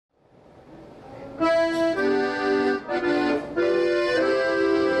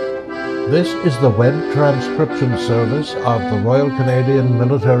This is the web transcription service of the Royal Canadian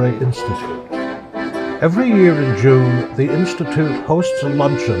Military Institute. Every year in June, the Institute hosts a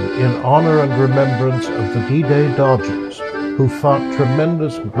luncheon in honor and remembrance of the D-Day Dodgers, who fought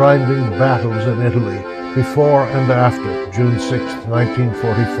tremendous grinding battles in Italy before and after June 6,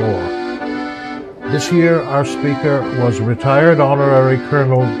 1944. This year, our speaker was retired Honorary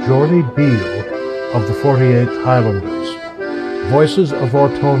Colonel Geordie Beal of the 48th Highlanders. Voices of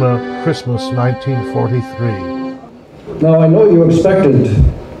Ortona, Christmas 1943. Now, I know you expected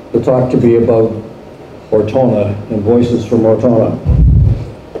the talk to be about Ortona and Voices from Ortona,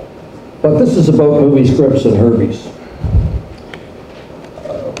 but this is about movie Scripts and Herbies.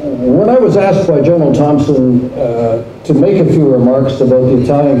 When I was asked by General Thompson to make a few remarks about the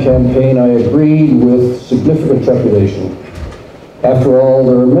Italian campaign, I agreed with significant trepidation. After all,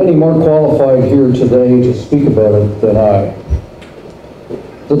 there are many more qualified here today to speak about it than I.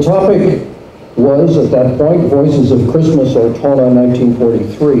 The topic was, at that point, Voices of Christmas, Ortona,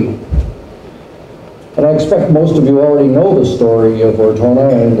 1943. And I expect most of you already know the story of Ortona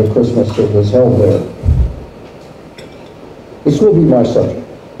and the Christmas that was held there. This will be my subject,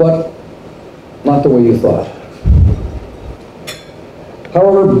 but not the way you thought.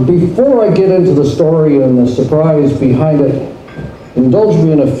 However, before I get into the story and the surprise behind it, indulge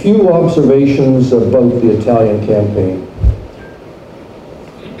me in a few observations about the Italian campaign.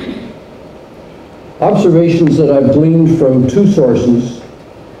 Observations that I've gleaned from two sources.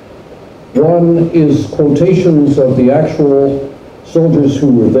 One is quotations of the actual soldiers who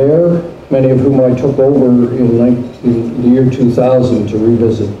were there, many of whom I took over in the year 2000 to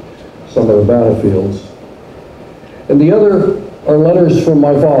revisit some of the battlefields. And the other are letters from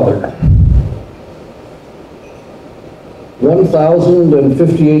my father.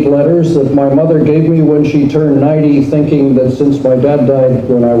 1,058 letters that my mother gave me when she turned 90, thinking that since my dad died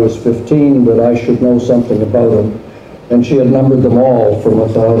when I was 15, that I should know something about him. And she had numbered them all from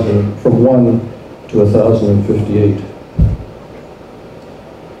 1 to 1,058.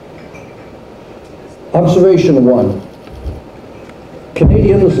 Observation 1.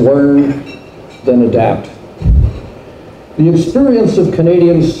 Canadians learn, then adapt. The experience of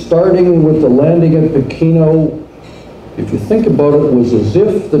Canadians starting with the landing at Pekino, if you think about it, was as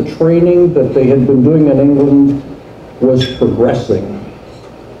if the training that they had been doing in England was progressing.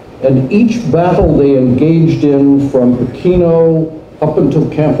 And each battle they engaged in from Pekino up until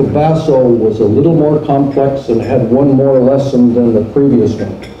Campobasso was a little more complex and had one more lesson than the previous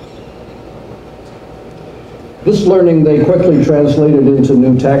one. This learning they quickly translated into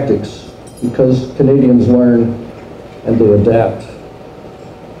new tactics, because Canadians learn and they adapt.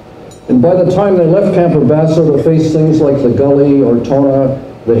 And by the time they left Campobasso to face things like the Gully, Ortona,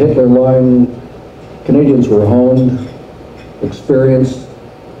 the Hitler Line, Canadians were honed, experienced,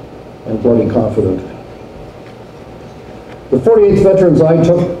 and bloody confident. The 48th veterans I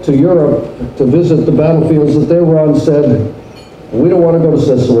took to Europe to visit the battlefields that they were on said, "We don't want to go to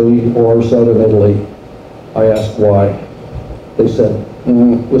Sicily or southern Italy." I asked why. They said,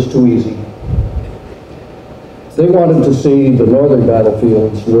 it was too easy. They wanted to see the northern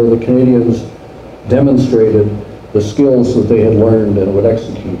battlefields where the Canadians demonstrated the skills that they had learned and would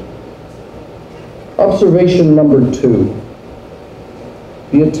execute. Observation number 2.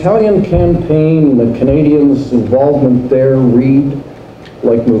 The Italian campaign and the Canadians' involvement there read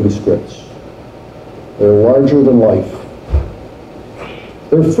like movie scripts. They're larger than life.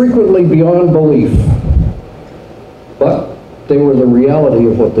 They're frequently beyond belief, but they were the reality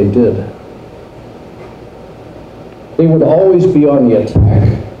of what they did. They would always be on the attack,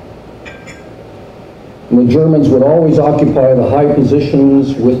 and the Germans would always occupy the high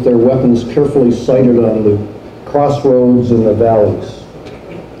positions with their weapons carefully sighted on the crossroads and the valleys.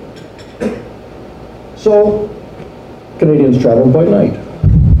 So, Canadians traveled by night.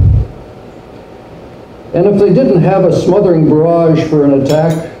 And if they didn't have a smothering barrage for an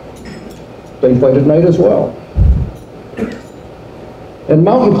attack, they'd fight at night as well. And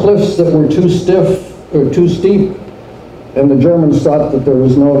mountain cliffs that were too stiff or too steep, and the Germans thought that there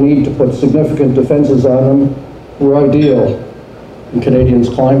was no need to put significant defenses on them, were ideal. And Canadians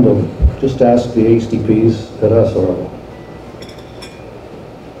climbed them. Just ask the HDPs at Essaro.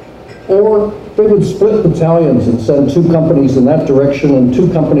 Or they would split battalions and send 2 companies in that direction and 2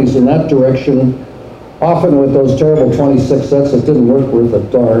 companies in that direction, often with those terrible 26 sets that didn't work worth a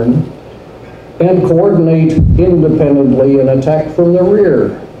darn, and coordinate independently an attack from the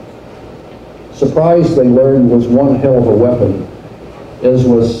rear. Surprise, they learned, was one hell of a weapon, as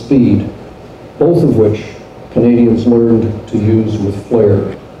was speed, both of which Canadians learned to use with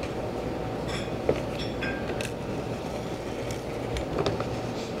flair.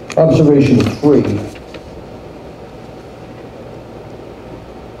 Observation 3.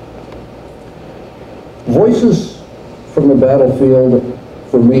 Voices from the battlefield,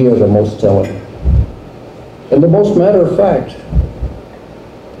 for me, are the most telling. And the most matter of fact.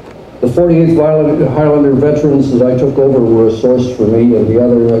 The 48th Highlander veterans that I took over were a source for me, and the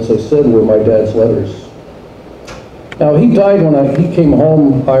other, as I said, were my dad's letters. Now, he died when he came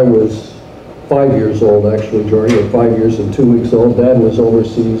home. I was 5 years old, actually, Geordie, at 5 years and 2 weeks old. Dad was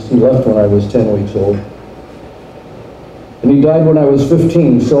overseas. He left when I was 10 weeks old. And he died when I was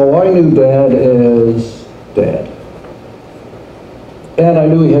 15, so I knew Dad as Dad. And I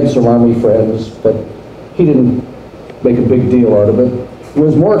knew he had some Army friends, but he didn't make a big deal out of it. It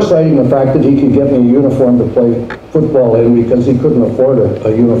was more exciting the fact that he could get me a uniform to play football in, because he couldn't afford a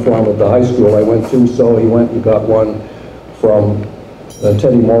uniform at the high school I went to, so he went and got one from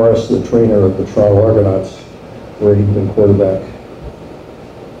Teddy Morris, the trainer of the Toronto Argonauts, where he'd been quarterback.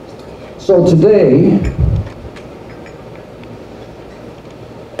 So today,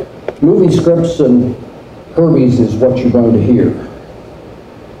 movie scripts and Herbies is what you're going to hear.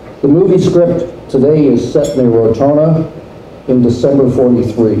 The movie script today is set near Ortona in December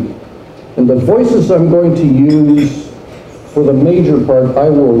 43. And the voices I'm going to use for the major part, I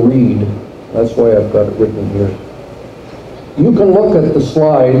will read. That's why I've got it written here. You can look at the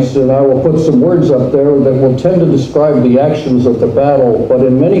slides, and I will put some words up there that will tend to describe the actions of the battle, but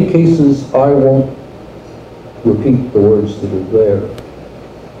in many cases I won't repeat the words that are there.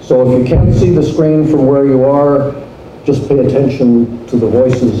 So if you can't see the screen from where you are, just pay attention to the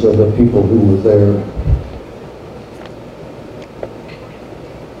voices of the people who were there.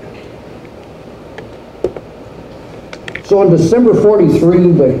 So in December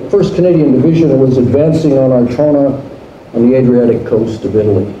 43, the 1st Canadian Division was advancing on Ortona on the Adriatic coast of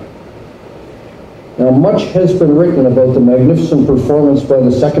Italy. Now, much has been written about the magnificent performance by the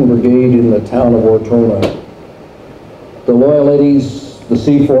 2nd Brigade in the town of Ortona. The Loyal Ladies, the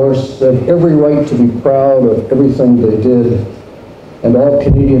Seaforce, had every right to be proud of everything they did, and all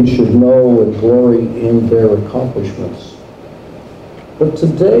Canadians should know and glory in their accomplishments. But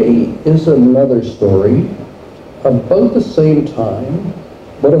today is another story, about the same time,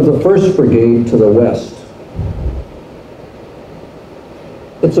 but of the 1st Brigade to the west.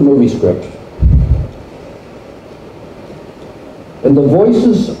 It's a movie script. And the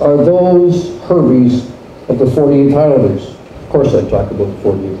voices are those Herbies of the 48th Highlanders. Of course I talk about the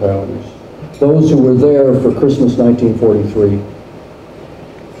 48th Highlanders. Those who were there for Christmas 1943.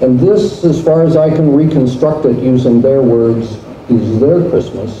 And this, as far as I can reconstruct it using their words, is their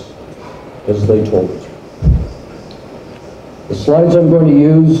Christmas as they told it. The slides I'm going to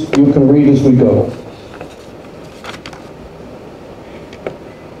use, you can read as we go.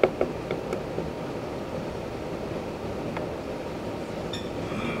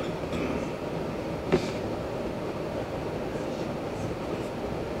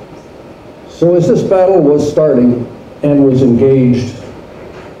 So as this battle was starting and was engaged,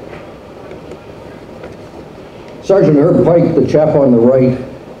 Sergeant Herb Pike, the chap on the right,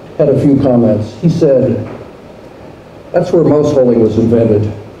 had a few comments. He said, "That's where mouse holding was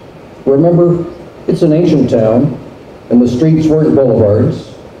invented. Remember, it's an ancient town, and the streets weren't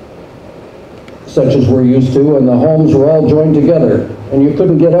boulevards, such as we're used to, and the homes were all joined together, and you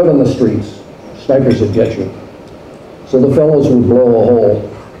couldn't get out on the streets. Snipers would get you. So the fellows would blow a hole.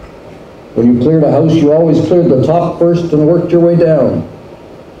 When you cleared a house, you always cleared the top first and worked your way down.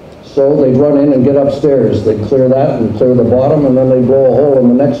 So they'd run in and get upstairs. They'd clear that and clear the bottom, and then they'd blow a hole in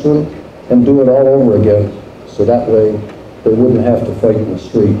the next one and do it all over again. So that way they wouldn't have to fight in the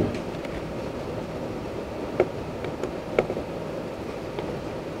street."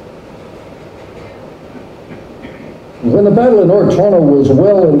 When the battle in Ortona was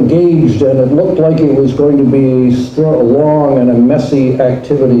well engaged and it looked like it was going to be a long and a messy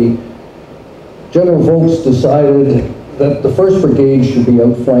activity, General Volks decided that the 1st Brigade should be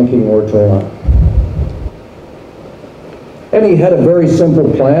outflanking Ortona. And he had a very simple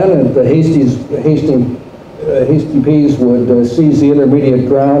plan, and the Hasty Peas would seize the intermediate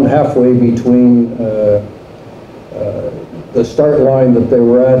ground halfway between the start line that they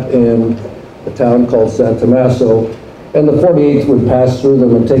were at in a town called San Tommaso, and the 48th would pass through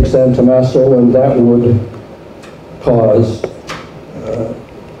them and take San Tommaso, and that would cause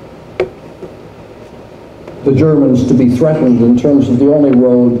the Germans to be threatened in terms of the only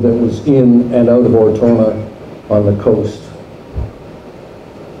road that was in and out of Ortona on the coast.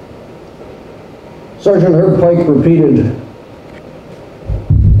 Sergeant Herb Pike repeated,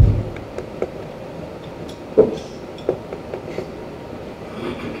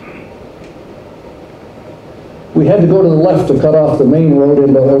 We had to go to the left to cut off the main road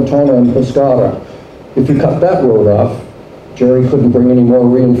into Ortona and Pescara. If you cut that road off, Jerry couldn't bring any more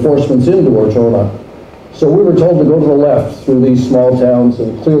reinforcements into Ortona. So we were told to go to the left through these small towns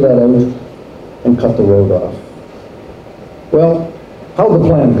and clear that out and cut the road off. Well, how'd the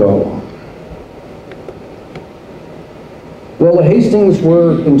plan go? Well, the Hastings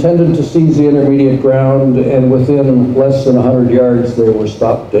were intended to seize the intermediate ground, and within less than 100 yards they were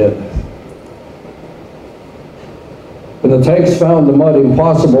stopped dead. And the tanks found the mud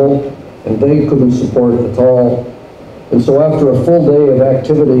impossible, and they couldn't support it at all. And so after a full day of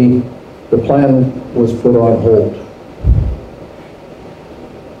activity, the plan was put on hold.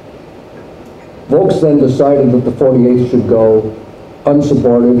 Volks then decided that the 48th should go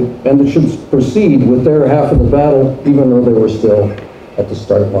unsupported, and it should proceed with their half of the battle, even though they were still at the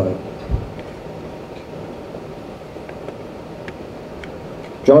start line.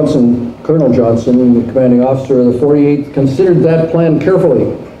 Johnson, Colonel Johnson, the commanding officer of the 48th, considered that plan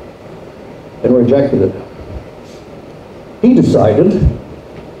carefully and rejected it. He decided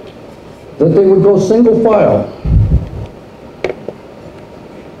that they would go single file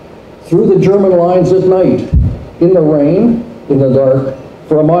through the German lines at night, in the rain, in the dark,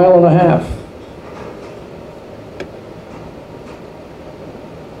 for a mile and a half.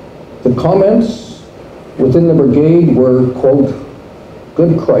 The comments within the brigade were, quote,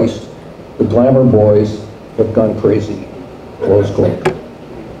 "Good Christ, the glamour boys have gone crazy," close quote.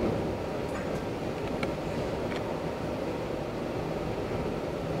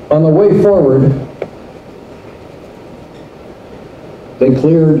 On the way forward, they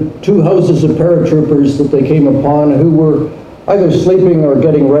cleared 2 houses of paratroopers that they came upon who were either sleeping or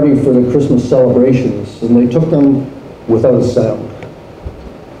getting ready for the Christmas celebrations, and they took them without a sound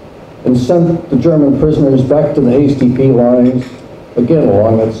and sent the German prisoners back to the Hasty P lines, again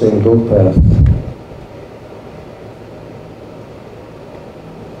along that same goat path.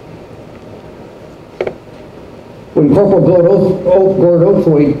 When Corporal Gord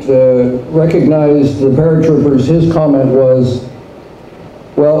Oathwaite recognized the paratroopers, his comment was,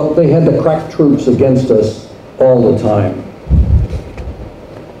 well, they had the crack troops against us all the time.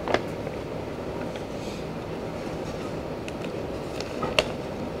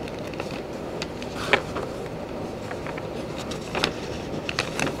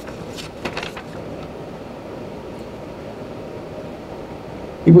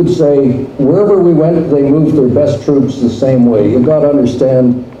 He would say, wherever we went, they moved their best troops the same way. You've got to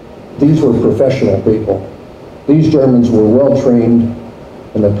understand, these were professional people. These Germans were well trained,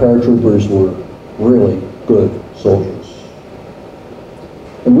 and the paratroopers were really good soldiers.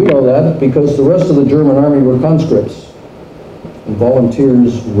 And we know that because the rest of the German army were conscripts, and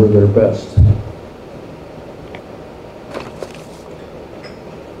volunteers were their best.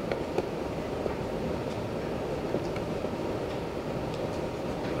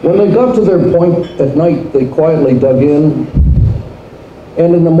 When they got to their point at night, they quietly dug in.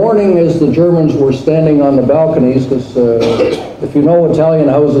 And in the morning, as the Germans were standing on the balconies, because if you know Italian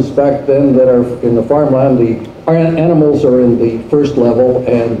houses back then that are in the farmland, the animals are in the first level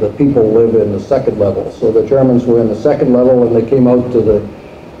and the people live in the second level. So the Germans were in the second level, and they came out to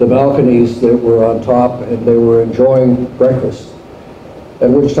the balconies that were on top, and they were enjoying breakfast.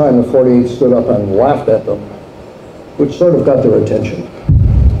 At which time the 48th stood up and laughed at them, which sort of got their attention.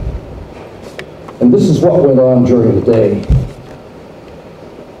 And this is what went on during the day.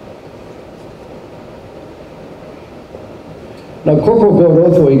 Now, Corporal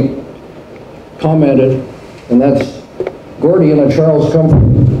Gord Oathwaite commented, and that's Gordie in a Charles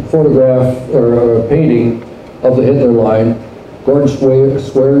Comfort photograph or painting of the Hitler line. Gord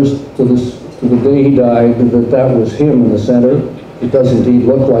swears to the day he died that was him in the center. It does indeed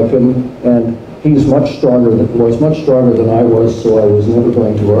look like him, and he's was much stronger than I was, so I was never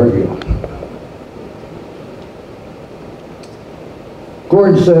going to argue.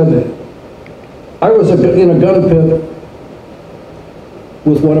 Gord said, I was in a gun pit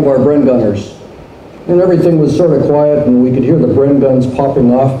with one of our Bren gunners, and everything was sort of quiet, and we could hear the Bren guns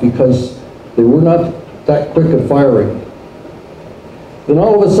popping off because they were not that quick at firing. Then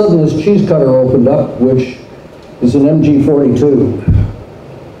all of a sudden this cheese cutter opened up, which is an MG-42.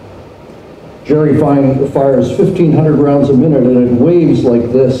 Jerry fires 1,500 rounds a minute, and it waves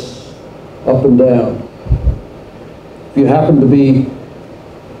like this, up and down. If you happen to be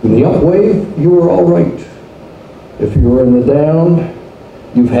in the up wave, you were all right. If you were in the down,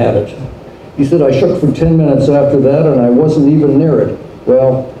 you've had it. He said, I shook for 10 minutes after that, and I wasn't even near it.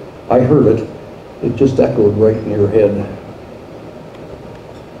 Well, I heard it. It just echoed right in your head.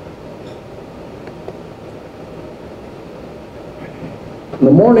 In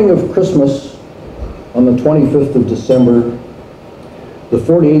the morning of Christmas on the 25th of December, the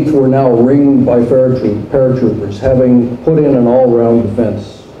 48th were now ringed by paratroopers, having put in an all-round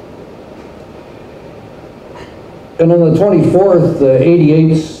defense. And on the 24th, the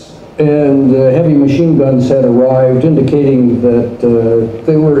 88s and heavy machine guns had arrived, indicating that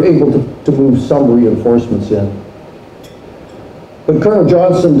they were able to move some reinforcements in. But Colonel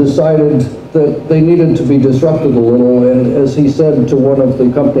Johnson decided that they needed to be disrupted a little, and as he said to one of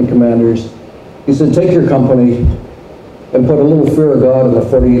the company commanders, he said, "Take your company and put a little fear of God and the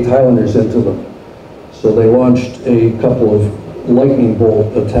 48th Highlanders into them." So they launched a couple of lightning bolt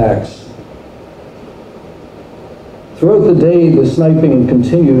attacks. Throughout the day, the sniping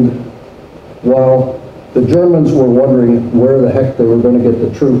continued while the Germans were wondering where the heck they were going to get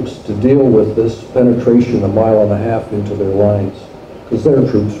the troops to deal with this penetration 1.5 miles into their lines, because their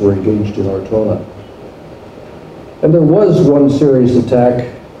troops were engaged in Ortona. And there was one serious attack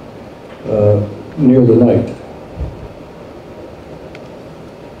near the night.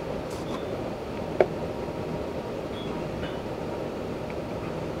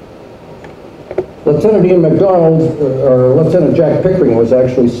 Lieutenant Ian MacDonald, or Lieutenant Jack Pickering, was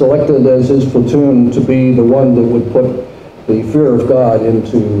actually selected as his platoon to be the one that would put the fear of God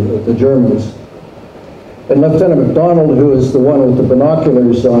into the Germans. And Lieutenant MacDonald, who is the one with the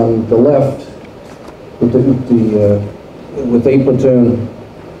binoculars on the left, with A platoon,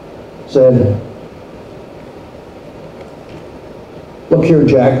 said, "Look here,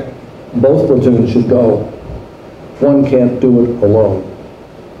 Jack, both platoons should go. One can't do it alone."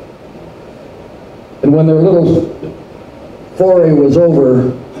 And when their little foray was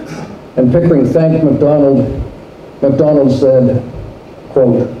over and Pickering thanked MacDonald, MacDonald said,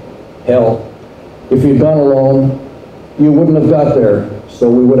 quote, "Hell, if you'd gone alone, you wouldn't have got there,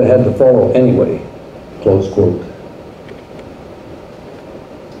 so we would have had to follow anyway," close quote.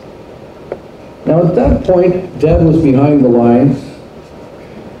 Now at that point, Dad was behind the lines,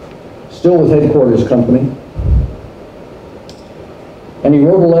 still with headquarters company, and he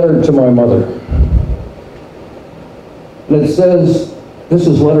wrote a letter to my mother. And it says, this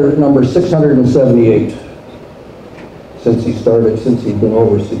is letter number 678, since he'd been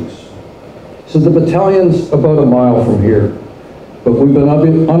overseas. So the battalion's about 1 mile from here, but we've been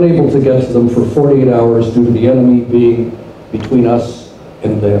unable to get to them for 48 hours due to the enemy being between us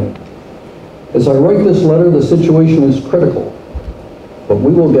and them. As I write this letter, the situation is critical, but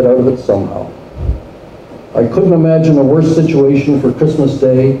we will get out of it somehow. I couldn't imagine a worse situation for Christmas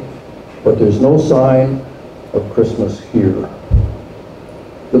Day, but there's no sign of Christmas here.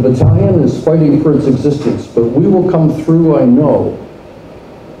 The battalion is fighting for its existence, but we will come through, I know.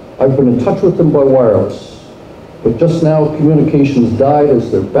 I've been in touch with them by wireless, but just now communications died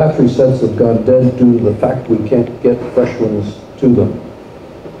as their battery sets have gone dead due to the fact we can't get fresh ones to them.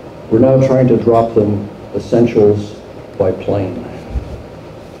 We're now trying to drop them essentials by plane.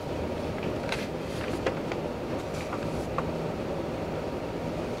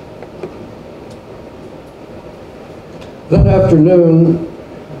 That afternoon,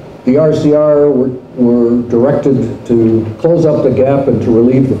 the RCR were directed to close up the gap and to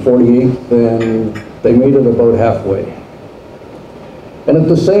relieve the 48th, and they made it about halfway. And at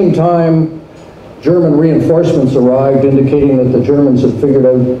the same time, German reinforcements arrived, indicating that the Germans had figured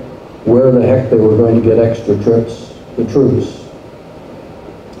out where the heck they were going to get extra troops.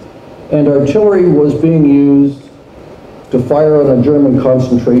 And artillery was being used to fire on the German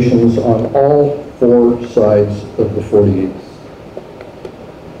concentrations on all 4 sides of the 48th.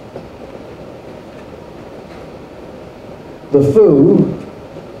 The FOO,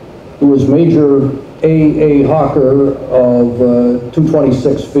 who was Major A. Hawker of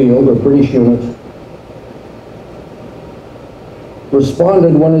 226 Field, a British unit,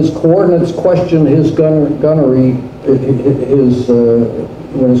 responded when his coordinates questioned his gunnery,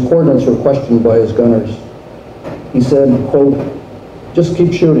 when his coordinates were questioned by his gunners. He said, quote, "Just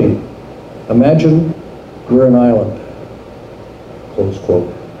keep shooting. Imagine we're an island," close quote.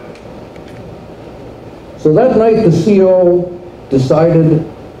 So that night the CO decided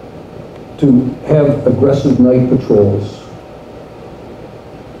to have aggressive night patrols.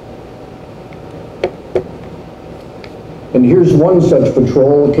 And here's one such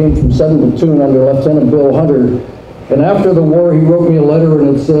patrol. It came from 7th Platoon under Lieutenant Bill Hunter. And after the war, he wrote me a letter,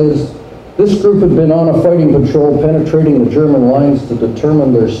 and it says, "This group had been on a fighting patrol penetrating the German lines to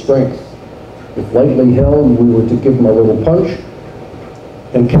determine their strength. If lightly held, we were to give them a little punch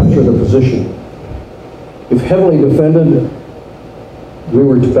and capture the position. If heavily defended, we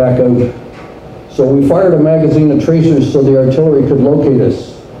were to back out. So we fired a magazine of tracers so the artillery could locate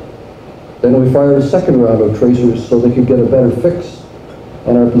us. Then we fired a second round of tracers so they could get a better fix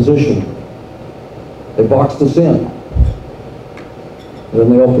on our position. They boxed us in. Then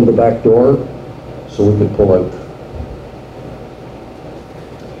they opened the back door so we could pull out.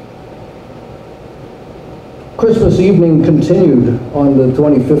 Christmas evening continued on the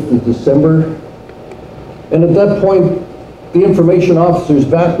 25th of December, and at that point, the information officer's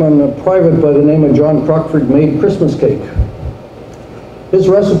batman, a private by the name of John Crockford, made Christmas cake. His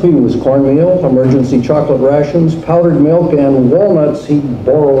recipe was cornmeal, emergency chocolate rations, powdered milk, and walnuts he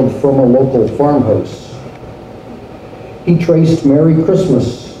borrowed from a local farmhouse. He traced Merry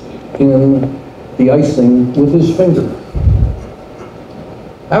Christmas in the icing with his finger.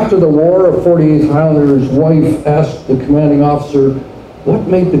 After the war, a 48th Highlander's wife asked the commanding officer, "What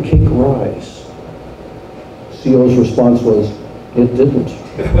made the cake rise?" CO's response was, "It didn't."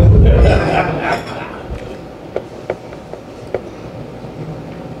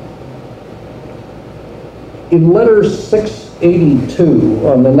 In letter 682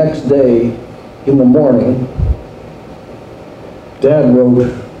 on the next day in the morning, Dad wrote,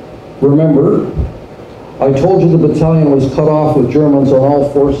 "Remember, I told you the battalion was cut off with Germans on all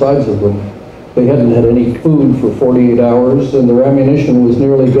four sides of them. They hadn't had any food for 48 hours and their ammunition was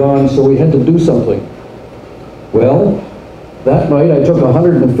nearly gone, so we had to do something. Well, that night I took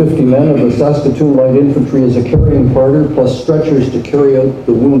 150 men of the Saskatoon Light Infantry as a carrying party, plus stretchers to carry out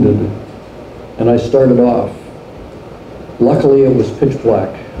the wounded, and I started off. Luckily it was pitch black.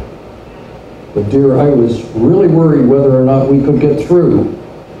 But dear, I was really worried whether or not we could get through.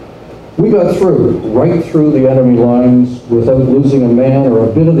 We got through, right through the enemy lines without losing a man or a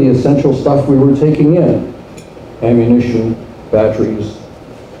bit of the essential stuff we were taking in. Ammunition, batteries,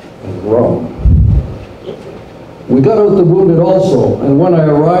 and rum. We got out the wounded also, and when I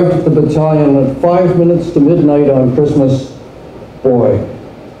arrived at the battalion at 5 minutes to midnight on Christmas, boy,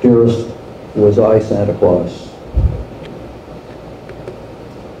 dearest, was I Santa Claus.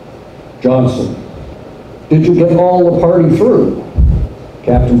 Johnson, did you get all the party through?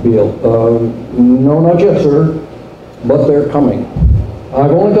 Captain Beal, no, not yet, sir, but they're coming.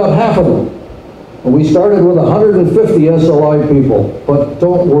 I've only got half of them. We started with 150 SLI people, but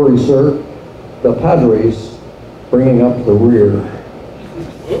don't worry, sir, the Padres bringing up the rear.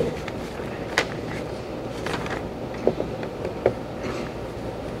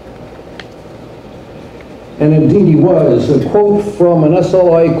 And indeed he was. A quote from an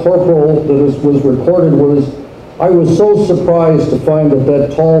SLI corporal that was recorded was, "I was so surprised to find that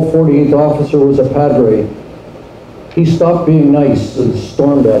that tall 48th officer was a Padre. He stopped being nice and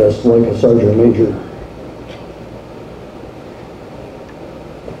stormed at us like a sergeant major."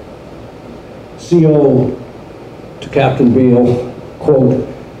 CO to Captain Beal, quote,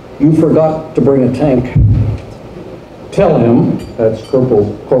 "You forgot to bring a tank. Tell him," that's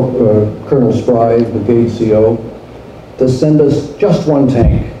Colonel Spry, Brigade CO, "to send us just one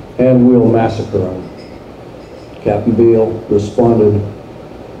tank and we'll massacre him." Captain Beal responded,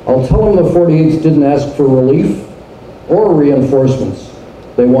 "I'll tell him the 48th didn't ask for relief or reinforcements.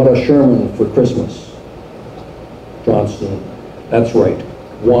 They want a Sherman for Christmas." Johnston, "That's right,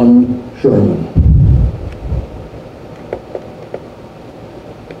 one Sherman."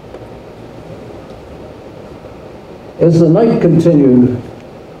 As the night continued,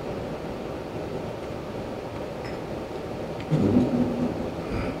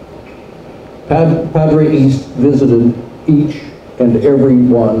 Padre East visited each and every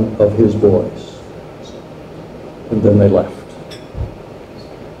one of his boys, and then they left.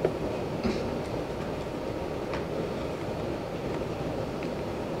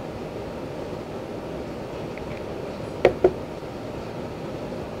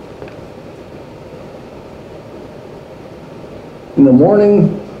 In the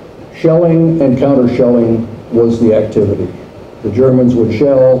morning, shelling and counter-shelling was the activity. The Germans would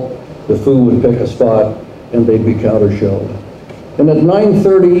shell, the Foo would pick a spot, and they'd be counter-shelled. And at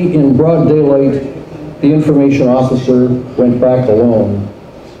 9:30 in broad daylight, the information officer went back alone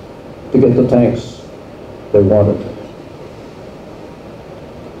to get the tanks they wanted.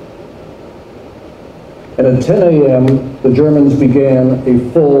 And at 10 a.m., the Germans began a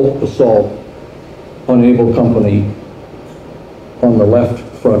full assault on Able Company on the left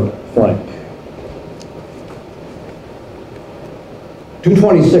front flank.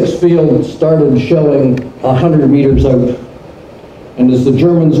 226 Field started shelling 100 meters out, and as the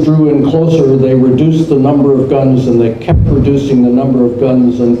Germans drew in closer, they reduced the number of guns, and they kept reducing the number of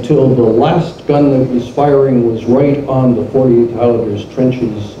guns until the last gun that was firing was right on the 48th Highlanders'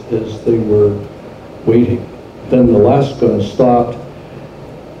 trenches as they were waiting. Then the last gun stopped,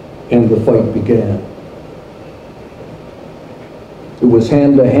 and the fight began. It was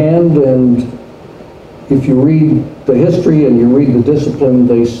hand to hand, and if you read the history and you read the discipline,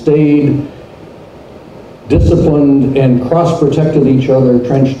 they stayed disciplined and cross-protected each other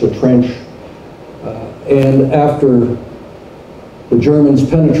trench to trench. And after the Germans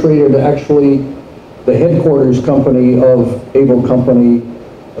penetrated, actually the headquarters company of Able Company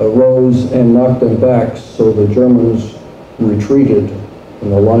rose and knocked them back, so the Germans retreated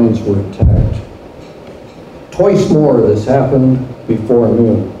and the lines were intact. Twice more this happened before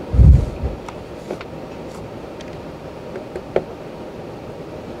noon.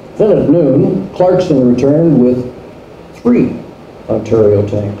 Then at noon, Clarkson returned with 3 Ontario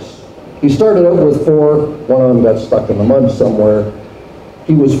tanks. He started out with 4, one of them got stuck in the mud somewhere.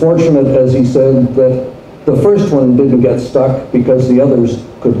 He was fortunate, as he said, that the first one didn't get stuck because the others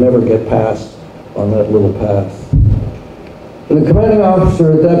could never get past on that little path. And the commanding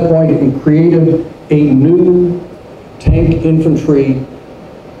officer at that point, he created a new tank infantry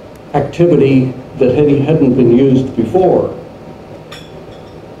activity that hadn't been used before.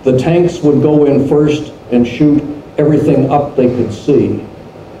 The tanks would go in first and shoot everything up they could see.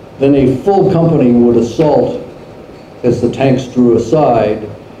 Then a full company would assault as the tanks drew aside,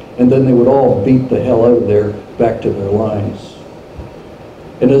 and then they would all beat the hell out of there back to their lines.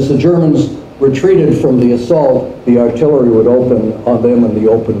 And as the Germans retreated from the assault, the artillery would open on them in the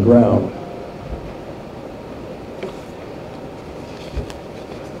open ground.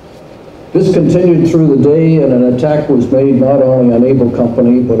 This continued through the day, and an attack was made not only on Able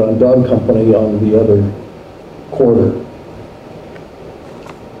Company, but on Dog Company on the other quarter.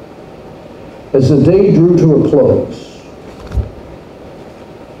 As the day drew to a close,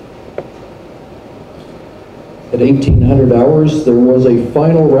 at 1800 hours, there was a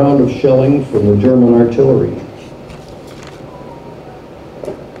final round of shelling from the German artillery.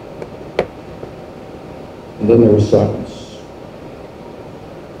 And then there was silence.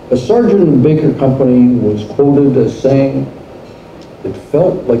 A sergeant in Baker Company was quoted as saying, "It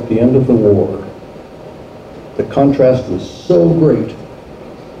felt like the end of the war. The contrast was so great.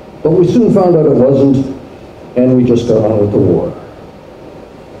 But we soon found out it wasn't, and we just got on with the war."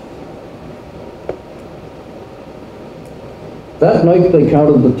 That night they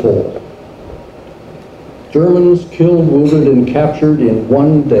counted the toll. Germans killed, wounded, and captured in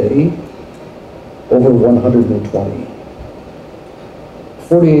one day over 120.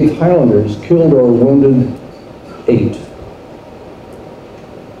 48th Highlanders killed or wounded 8.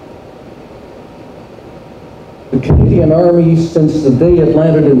 The Canadian Army, since the day it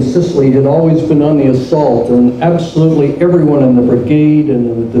landed in Sicily, had always been on the assault, and absolutely everyone in the brigade and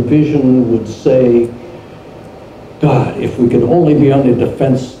in the division would say, "God, if we could only be on the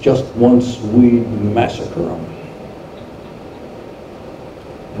defense just once, we'd massacre them."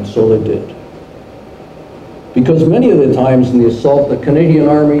 And so they did. Because many of the times in the assault, the Canadian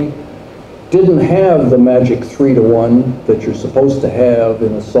Army didn't have the magic 3-to-1 that you're supposed to have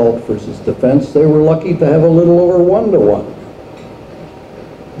in assault versus defense. They were lucky to have a little over 1-to-1.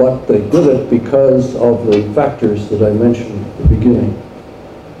 But they did it because of the factors that I mentioned at the beginning.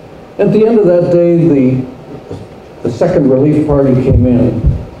 At the end of that day, the second relief party came in.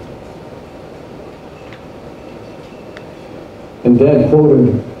 And Dad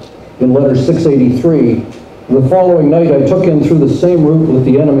quoted in letter 683, "The following night I took in through the same route with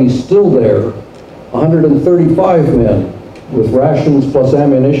the enemy still there, 135 men with rations plus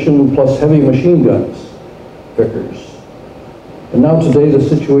ammunition plus heavy machine guns, Vickers. And now today the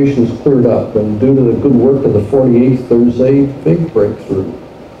situation's cleared up, and due to the good work of the 48th, there's a big breakthrough.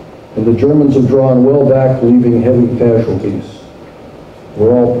 And the Germans have drawn well back, leaving heavy casualties.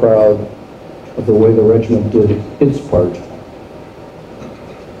 We're all proud of the way the regiment did its part."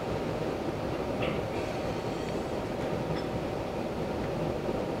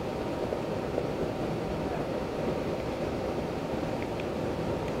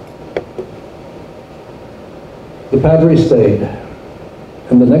 The Padre stayed,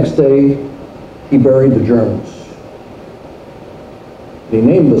 and the next day he buried the Germans. He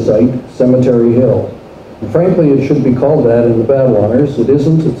named the site Cemetery Hill. And frankly, it should be called that in the battle honors. It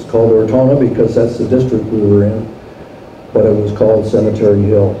isn't. It's called Ortona because that's the district we were in, but it was called Cemetery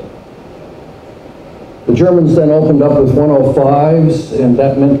Hill. The Germans then opened up with 105s, and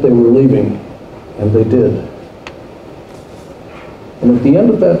that meant they were leaving, and they did. And at the end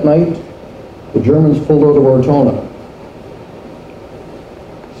of that night, the Germans pulled out of Ortona.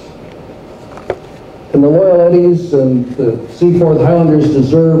 And the Loyal Eddies and the Seaforth Highlanders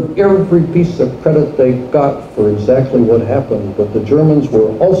deserve every piece of credit they got for exactly what happened, but the Germans were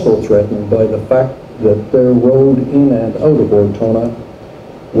also threatened by the fact that their road in and out of Ortona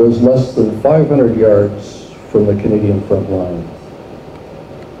was less than 500 yards from the Canadian front line.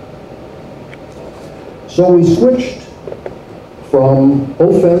 So we switched from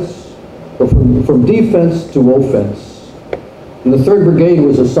offense from defense to offense. And the 3rd Brigade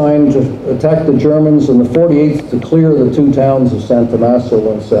was assigned to attack the Germans, and the 48th to clear the 2 towns of San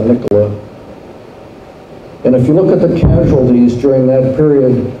Tommaso and San Nicola. And if you look at the casualties during that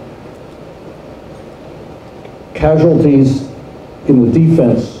period, casualties in the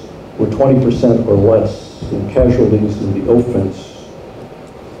defense were 20% or less, and casualties in the offense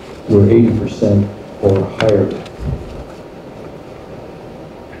were 80% or higher.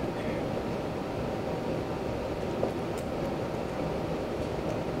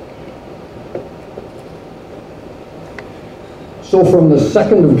 So from the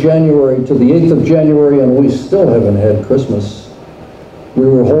 2nd of January to the 8th of January, and we still haven't had Christmas, we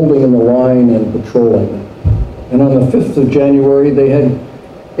were holding in the line and patrolling. And on the 5th of January, they had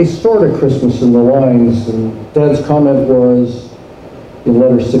a sort of Christmas in the lines, and Dad's comment was, in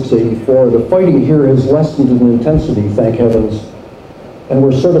letter 684, the fighting here has lessened in intensity, thank heavens, and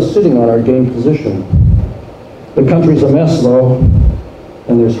we're sort of sitting on our game position. The country's a mess, though,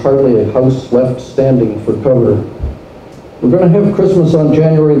 and there's hardly a house left standing for cover. We're going to have Christmas on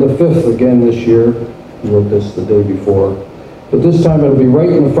January the 5th again this year. We wrote this the day before. But this time it'll be right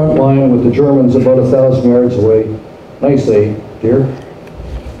in the front line with the Germans about 1,000 yards away. Nice, eh, dear?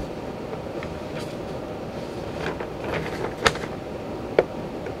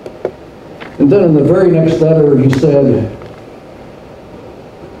 And then in the very next letter he said,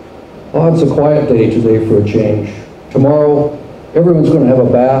 oh, it's a quiet day today for a change. Tomorrow, everyone's going to have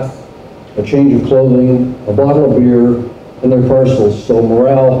a bath, a change of clothing, a bottle of beer, and their parcels, so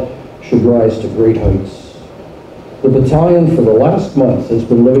morale should rise to great heights. The battalion for the last month has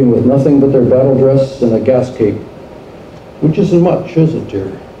been living with nothing but their battle dress and a gas cape, which isn't much, is it, dear?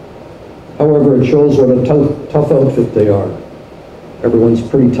 However, it shows what a tough outfit they are. Everyone's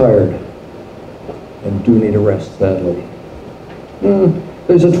pretty tired and do need a rest badly.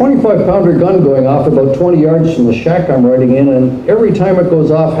 There's a 25-pounder gun going off about 20 yards from the shack I'm riding in, and every time it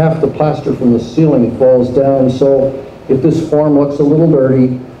goes off, half the plaster from the ceiling falls down, so if this form looks a little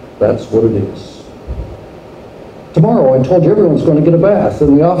dirty, that's what it is. Tomorrow, I told you everyone's going to get a bath,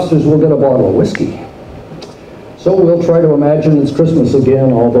 and the officers will get a bottle of whiskey. So we'll try to imagine it's Christmas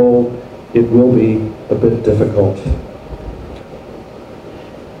again, although it will be a bit difficult.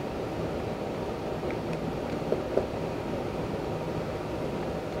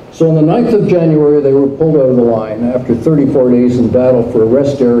 So on the 9th of January, they were pulled out of the line after 34 days in battle for a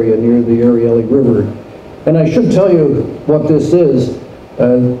rest area near the Arieli River. And I should tell you what this is.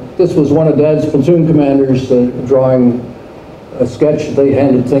 This was one of Dad's platoon commanders drawing a sketch. They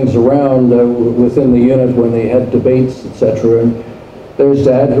handed things around within the unit when they had debates, etc. And there's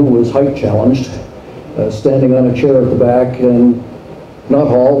Dad, who was height challenged, standing on a chair at the back, and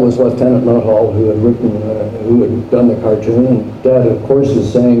Nuttall was Lieutenant Nuttall, who had done the cartoon. And Dad, of course,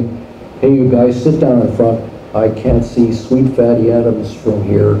 is saying, hey, you guys, sit down in front. I can't see sweet fatty Adams from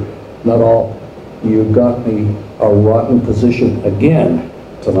here. Nuttall, you got me a rotten position again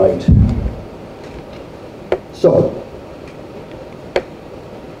tonight. So,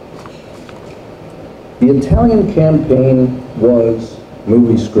 the Italian campaign was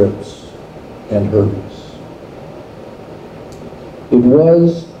movie scripts and Herbies. It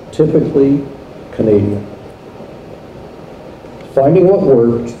was typically Canadian. Finding what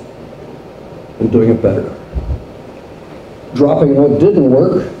worked and doing it better. Dropping what didn't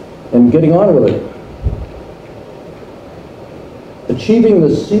work and getting on with it. Achieving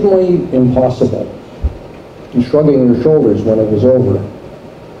the seemingly impossible and shrugging your shoulders when it was over.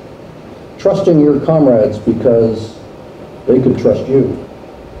 Trusting your comrades because they could trust you.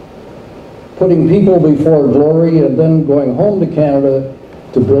 Putting people before glory and then going home to Canada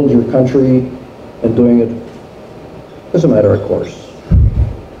to build your country and doing it as a matter of course.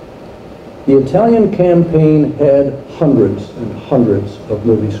 The Italian campaign had hundreds and hundreds of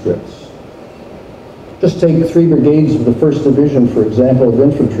movie scripts. Just take 3 brigades of the 1st Division, for example, of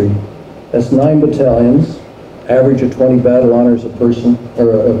infantry. That's 9 battalions, average of 20 battle honors a person,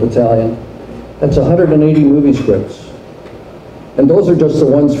 or a battalion. That's 180 movie scripts. And those are just the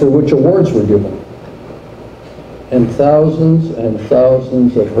ones for which awards were given. And thousands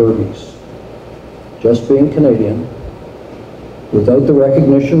of Herbies. Just being Canadian, without the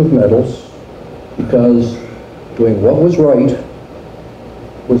recognition of medals, because doing what was right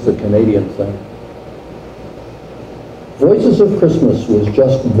was the Canadian thing. Voices of Christmas was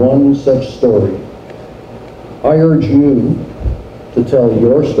just one such story. I urge you to tell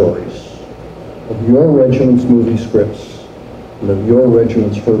your stories of your regiment's movie scripts and of your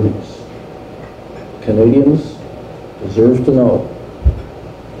regiment's Herbies. Canadians deserve to know.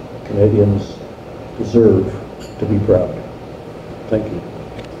 Canadians deserve to be proud. Thank you.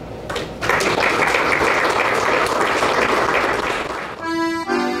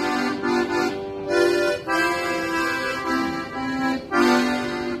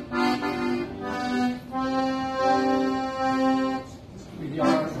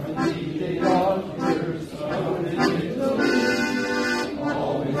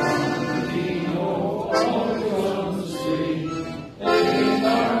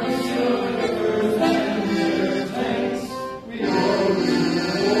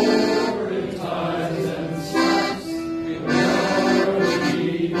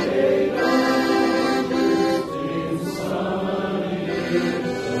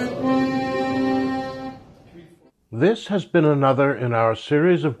 This has been another in our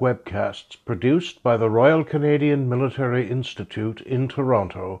series of webcasts produced by the Royal Canadian Military Institute in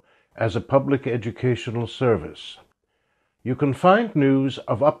Toronto as a public educational service. You can find news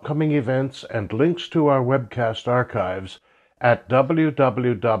of upcoming events and links to our webcast archives at www.rcmi.org.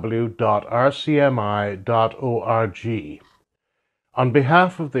 On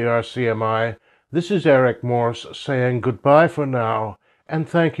behalf of the RCMI, this is Eric Morse saying goodbye for now, and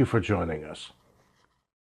thank you for joining us.